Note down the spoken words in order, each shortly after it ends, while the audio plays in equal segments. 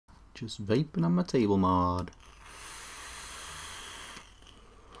Just vaping on my table mod.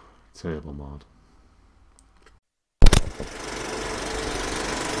 Table mod.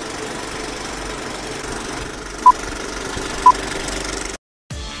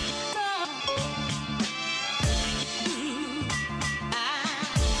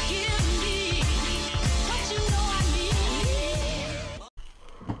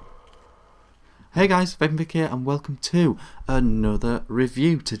 Hey guys, Vick here and welcome to another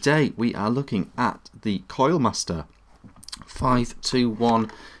review. Today we are looking at the Coil Master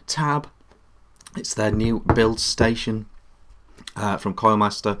 521 tab. It's their new build station from Coil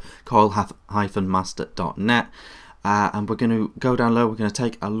Master, coil-master.net. And we're going to go down low, we're going to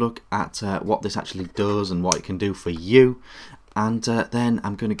take a look at what this actually does and what it can do for you. And then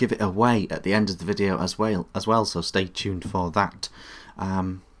I'm going to give it away at the end of the video as well, so stay tuned for that.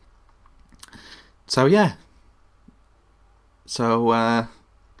 So yeah,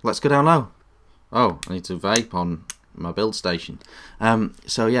 let's go down low. Oh, I need to vape on my build station.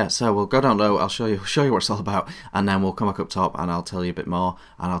 So we'll go down low. I'll show you what it's all about, and then we'll come back up top and I'll tell you a bit more,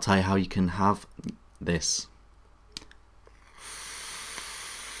 and I'll tell you how you can have this.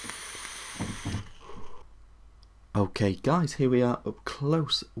 Okay guys, here we are up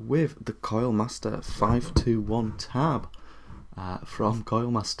close with the Coil Master 521 tab from Coil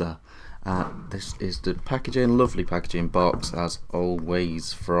Master. This is the packaging, lovely packaging box as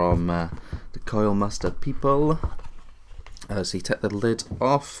always from the Coil Master people. So you take the lid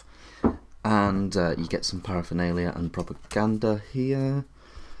off and you get some paraphernalia and propaganda here,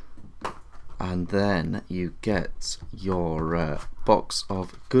 and then you get your box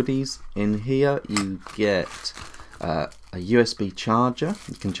of goodies in here. You get a USB charger.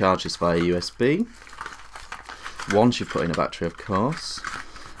 You can charge this via USB once you put in a battery, of course.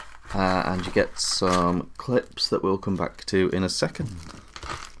 And you get some clips that we'll come back to in a second.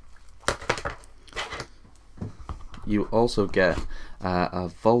 You also get a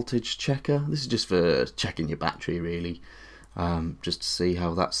voltage checker. This is just for checking your battery, really, just to see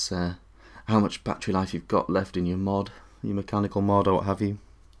how that's how much battery life you've got left in your mod, your mechanical mod or what have you.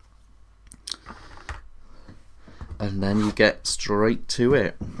 And then you get straight to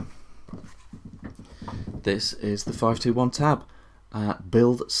it. This is the 521 tab.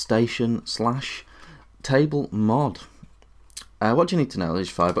 Build station / table mod. What do you need to know? There's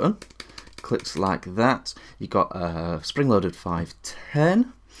your fire button. Clicks like that. You got a spring-loaded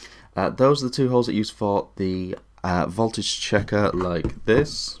 510. Those are the two holes that you use for the voltage checker, like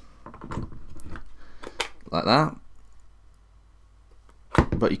this, like that.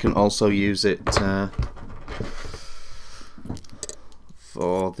 But you can also use it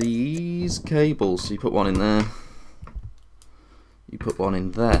for these cables. So you put one in there. You put one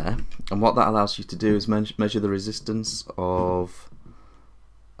in there, and what that allows you to do is measure the resistance of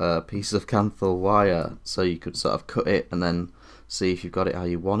pieces of canthal wire, so you could sort of cut it and then see if you've got it how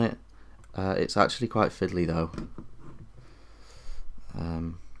you want it. It's actually quite fiddly though.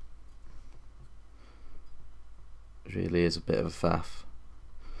 It really is a bit of a faff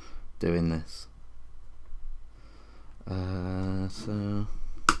doing this. So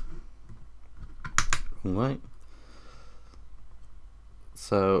wrong way.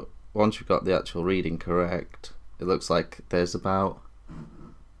 So once you've got the actual reading correct, it looks like there's about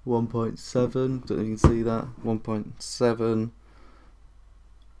 1.7, don't know if you can see that, 1.7,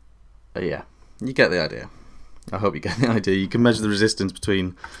 yeah, you get the idea. I hope you get the idea. You can measure the resistance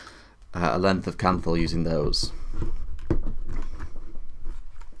between a length of canthal using those.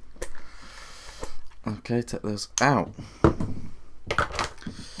 Okay, take those out.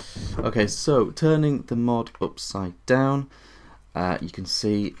 Okay, so turning the mod upside down, you can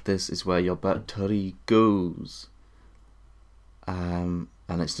see this is where your battery goes, and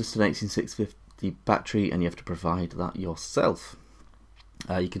it's just an 18650 battery, and you have to provide that yourself.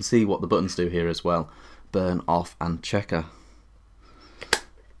 You can see what the buttons do here as well: burn, off, and checker.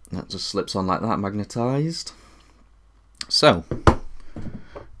 That just slips on like that, magnetized. So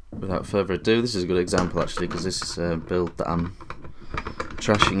without further ado, this is a good example actually, because this is a build that I'm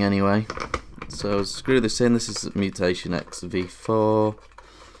trashing anyway. So screw this in. This is Mutation X V4,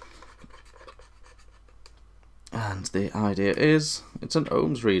 and the idea is it's an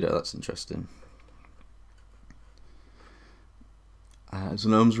ohms reader. That's interesting. It's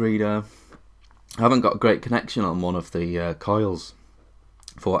an ohms reader. I haven't got a great connection on one of the coils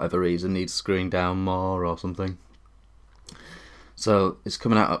for whatever reason. Needs screwing down more or something. So it's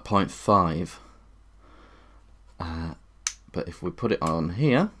coming out at 0.5. But if we put it on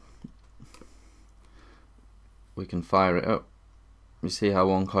here, we can fire it up. You see how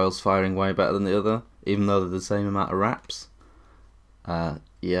one coil's firing way better than the other, even though they're the same amount of wraps.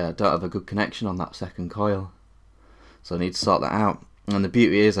 yeah, I don't have a good connection on that second coil, so I need to sort that out. And the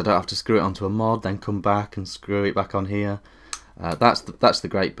beauty is I don't have to screw it onto a mod, then come back and screw it back on here. That's the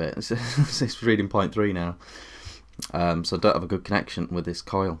great bit. It's reading 0.3 now, so I don't have a good connection with this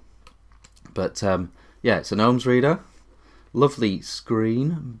coil. But yeah, it's an ohms reader, lovely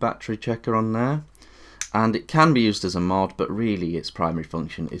screen, battery checker on there, and it can be used as a mod, but really its primary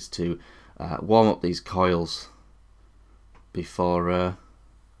function is to warm up these coils before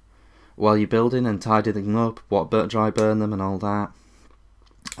while you're building and tidy them up, dry burn them and all that.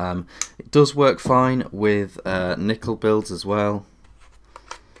 It does work fine with nickel builds as well.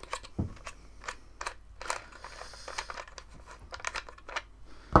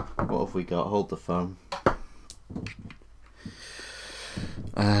 What have we got? Hold the phone.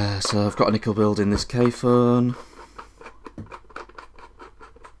 So I've got a nickel build in this K-phone,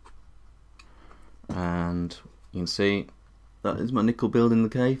 and you can see that is my nickel build in the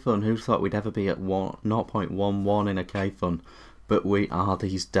K-phone. Who thought we'd ever be at 0.11 in a K-phone? But we are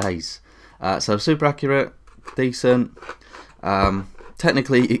these days. So super accurate, decent.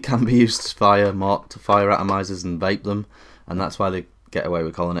 Technically it can be used to fire atomizers and vape them, and that's why they get away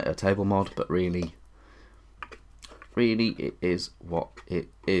with calling it a table mod, but really it is what it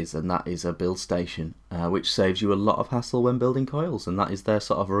is, and that is a build station, which saves you a lot of hassle when building coils, and that is their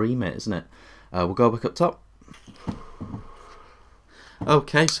sort of remit, isn't it? We'll go back up top.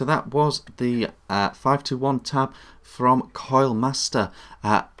 Okay, so that was the 521 tab from Coil Master.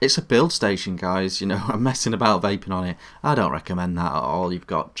 It's a build station, guys. You know, I'm messing about vaping on it. I don't recommend that at all. You've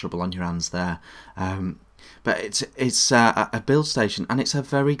got trouble on your hands there. But it's a build station, and it's a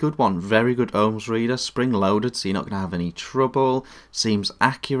very good one. Very good ohms reader, spring loaded, so you're not going to have any trouble. Seems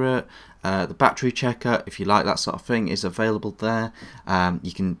accurate. The battery checker, if you like that sort of thing, is available there.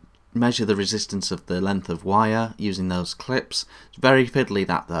 You can measure the resistance of the length of wire using those clips. It's very fiddly,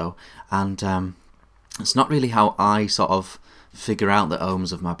 that though, and it's not really how I sort of figure out the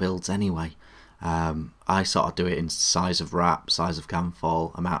ohms of my builds anyway. I sort of do it in size of wrap, size of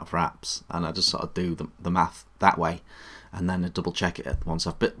canfall, amount of wraps, and I just sort of do the math that way, and then I double check it once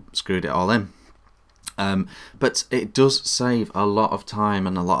I've screwed it all in. But it does save a lot of time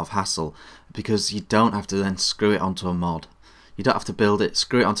and a lot of hassle, because you don't have to then screw it onto a mod. You don't have to build it,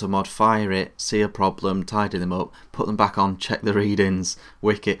 screw it onto a mod, fire it, see a problem, tidy them up, put them back on, check the readings,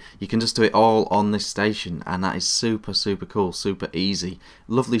 wick it. You can just do it all on this station, and that is super cool, super easy.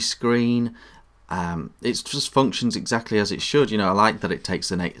 Lovely screen. It just functions exactly as it should. You know, I like that it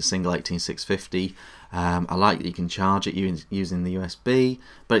takes a single 18650. I like that you can charge it using the USB,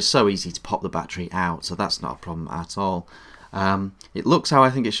 but it's so easy to pop the battery out, so that's not a problem at all. It looks how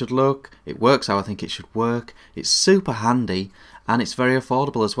I think it should look, it works how I think it should work, it's super handy, and it's very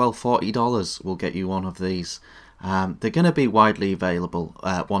affordable as well. $40 will get you one of these. They're going to be widely available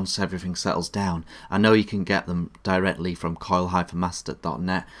once everything settles down. I know you can get them directly from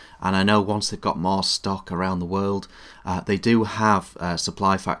coil-master.net, and I know once they've got more stock around the world, they do have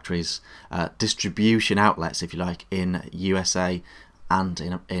supply factories, distribution outlets if you like, in USA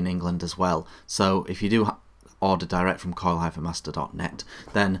and in England as well. So if you do order direct from coil-master.net,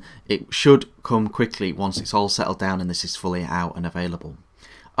 then it should come quickly once it's all settled down and this is fully out and available.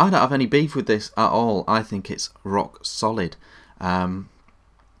 I don't have any beef with this at all. I think it's rock solid.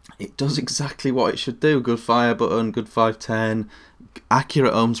 It does exactly what it should do. Good fire button, good 510,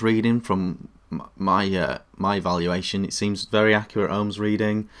 accurate ohms reading from my evaluation. It seems very accurate ohms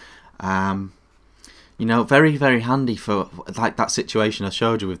reading. You know, very handy for like that situation I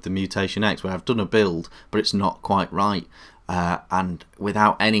showed you with the Mutation X, where I've done a build but it's not quite right, and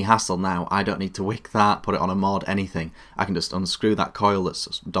without any hassle now, I don't need to wick that, put it on a mod, anything. I can just unscrew that coil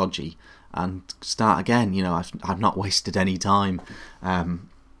that's dodgy and start again. You know, I've not wasted any time.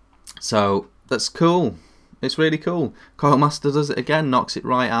 So that's cool. It's really cool. Coil Master does it again, knocks it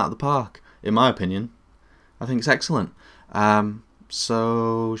right out of the park, in my opinion. I think it's excellent.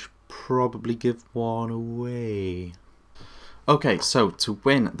 So probably give one away. Okay, so to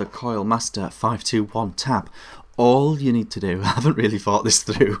win the Coil Master 521 tab, all you need to do, I haven't really thought this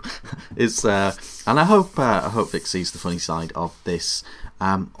through, is, and I hope Vick sees the funny side of this,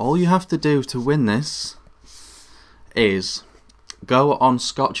 all you have to do to win this is go on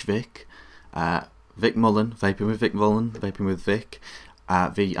Scotch Vick, Vick Mullen, Vaping with Vick Mullen, Vaping with Vick,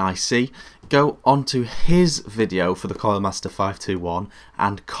 VIC, go onto his video for the Coil Master 521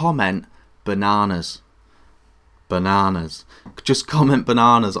 and comment bananas. Bananas. Just comment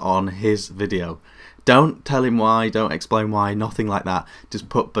bananas on his video. Don't tell him why, don't explain why, nothing like that. Just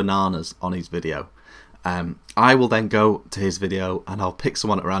put bananas on his video. I will then go to his video and I'll pick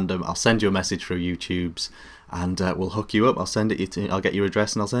someone at random. I'll send you a message through YouTube's, and we'll hook you up. I'll get your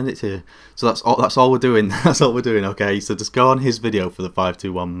address and I'll send it to you. So that's all we're doing. That's all we're doing. Okay, so just go on his video for the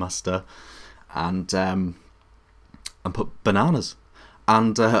 521 Master, and put bananas,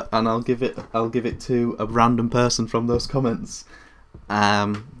 and I'll give it to a random person from those comments.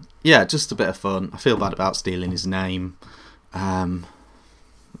 Yeah, just a bit of fun. I feel bad about stealing his name.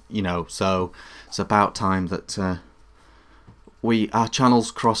 You know, so it's about time that our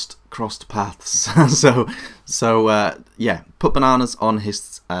channels crossed paths. so yeah, put bananas on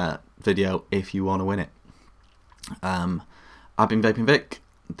his video if you want to win it. I've been Vaping Vic,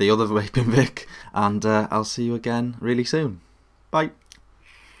 the other Vaping Vic, and I'll see you again really soon. Bye.